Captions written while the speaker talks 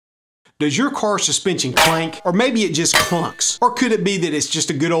Does your car's suspension clank, or maybe it just clunks? Or could it be that it's just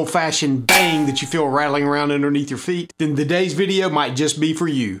a good old-fashioned bang that you feel rattling around underneath your feet? Then today's video might just be for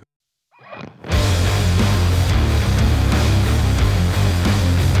you.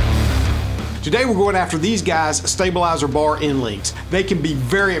 Today we're going after these guys' stabilizer bar Endlinks. They can be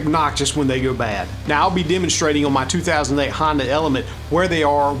very obnoxious when they go bad. Now I'll be demonstrating on my 2008 Honda Element where they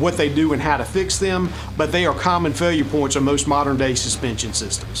are, what they do, and how to fix them, but they are common failure points on most modern day suspension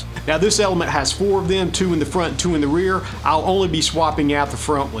systems. Now this Element has 4 of them, 2 in the front, 2 in the rear. I'll only be swapping out the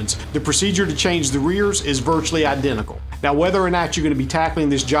front ones. The procedure to change the rears is virtually identical. Now whether or not you're going to be tackling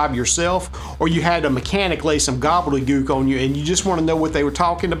this job yourself, or you had a mechanic lay some gobbledygook on you and you just want to know what they were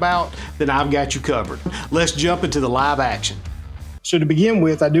talking about, then I've got you covered. Let's jump into the live action. So to begin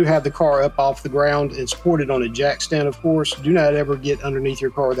with, I do have the car up off the ground and supported on a jack stand, of course. Do not ever get underneath your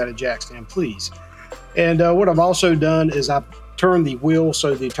car without a jack stand, please. And what I've also done is I've turned the wheel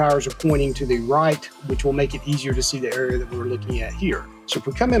so the tires are pointing to the right, which will make it easier to see the area that we're looking at here. So if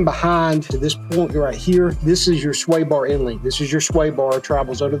we come in behind to this point right here, this is your sway bar Endlink. This is your sway bar,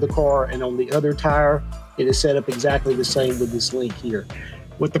 travels under the car, and on the other tire, it is set up exactly the same with this link here.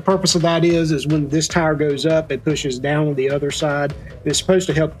 What the purpose of that is when this tire goes up, it pushes down on the other side. It's supposed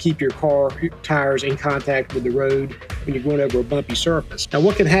to help keep your car tires in contact with the road when you're going over a bumpy surface. Now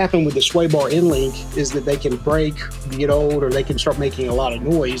what can happen with the sway bar Endlink is that they can break, get old, or they can start making a lot of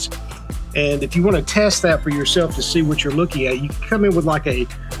noise. And if you want to test that for yourself to see what you're looking at, you can come in with like a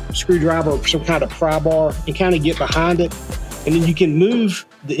screwdriver or some kind of pry bar and kind of get behind it. And then you can move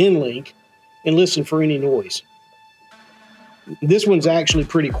the Endlink and listen for any noise. This one's actually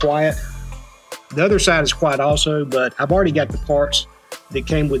pretty quiet. The other side is quiet also, but I've already got the parts that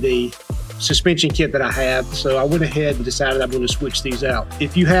came with the suspension kit that I have, so I went ahead and decided I'm going to switch these out.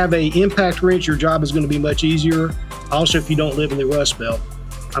 If you have an impact wrench, your job is going to be much easier. Also, if you don't live in the Rust Belt,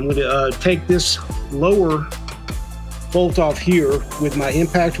 I'm going to take this lower bolt off here with my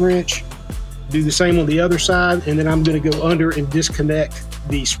impact wrench, do the same on the other side, and then I'm going to go under and disconnect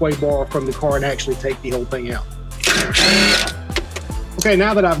the sway bar from the car and actually take the whole thing out. Okay,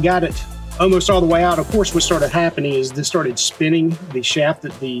 now that I've got it almost all the way out, of course what started happening is this started spinning the shaft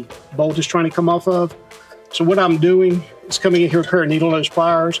that the bolt is trying to come off of. So what I'm doing is coming in here with a pair of needle nose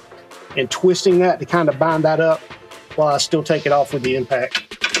pliers and twisting that to kind of bind that up while I still take it off with the impact.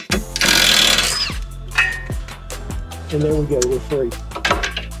 And there we go, we're free.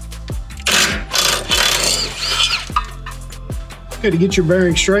 Okay, to get your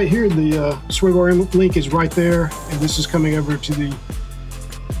bearing straight here, the sway bar link is right there, and this is coming over to the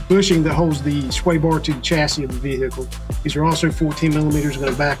bushing that holds the sway bar to the chassis of the vehicle. These are also 14 millimeters, I'm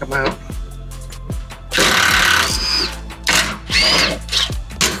going to back them out.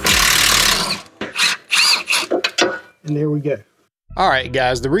 And there we go. All right,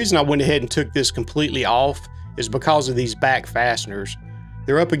 guys, the reason I went ahead and took this completely off is because of these back fasteners.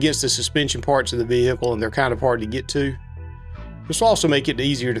 They're up against the suspension parts of the vehicle and they're kind of hard to get to. This will also make it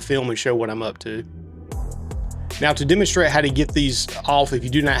easier to film and show what I'm up to. Now to demonstrate how to get these off if you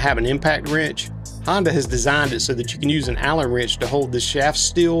do not have an impact wrench, Honda has designed it so that you can use an Allen wrench to hold the shaft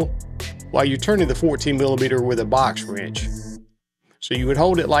still while you're turning the 14 millimeter with a box wrench. So you would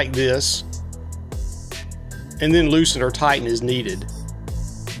hold it like this and then loosen or tighten as needed.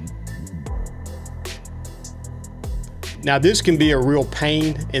 Now this can be a real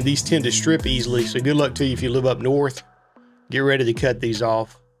pain and these tend to strip easily, so good luck to you if you live up north. Get ready to cut these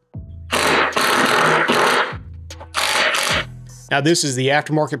off. Now this is the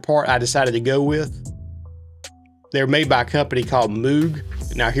aftermarket part I decided to go with. They're made by a company called Moog.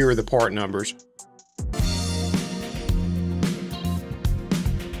 Now here are the part numbers.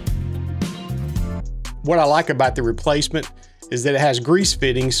 What I like about the replacement is that it has grease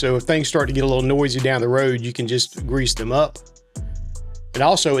fittings, so if things start to get a little noisy down the road, you can just grease them up. And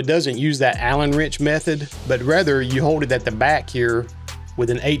also it doesn't use that Allen wrench method, but rather you hold it at the back here with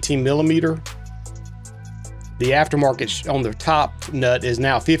an 18 millimeter. The aftermarket on the top nut is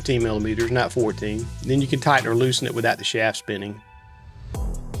now 15 millimeters, not 14. Then you can tighten or loosen it without the shaft spinning.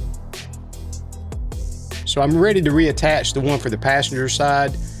 So I'm ready to reattach the one for the passenger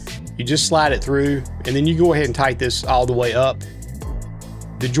side. You just slide it through and then you go ahead and tighten this all the way up.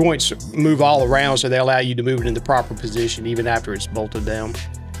 The joints move all around, so they allow you to move it in the proper position even after it's bolted down.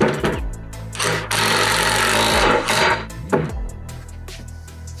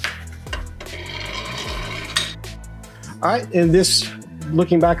 All right, and this,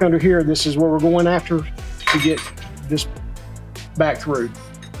 looking back under here, this is where we're going after to get this back through.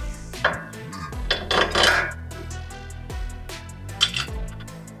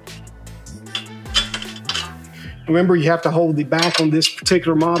 Remember, you have to hold the back on this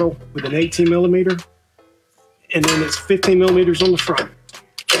particular model with an 18 millimeter, and then it's 15 millimeters on the front.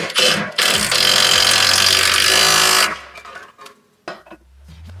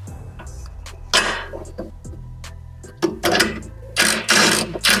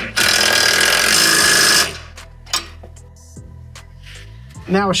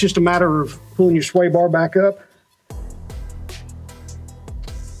 Now it's just a matter of pulling your sway bar back up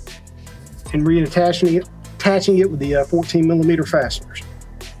and reattaching it with the 14 millimeter fasteners.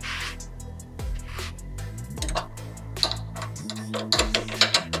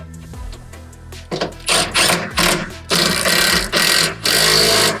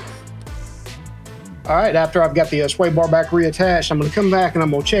 All right, after I've got the sway bar back reattached, I'm going to come back and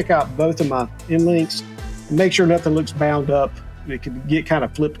I'm going to check out both of my Endlinks and make sure nothing looks bound up. It can get kind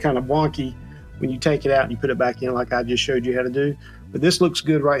of flipped, kind of wonky when you take it out and you put it back in like I just showed you how to do. But this looks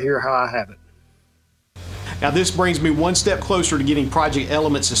good right here how I have it. Now this brings me one step closer to getting Project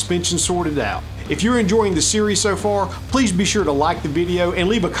Element suspension sorted out. If you're enjoying the series so far, please be sure to like the video and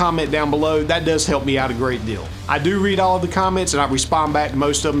leave a comment down below. That does help me out a great deal. I do read all of the comments and I respond back to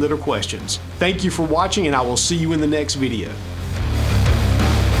most of them that are questions. Thank you for watching, and I will see you in the next video.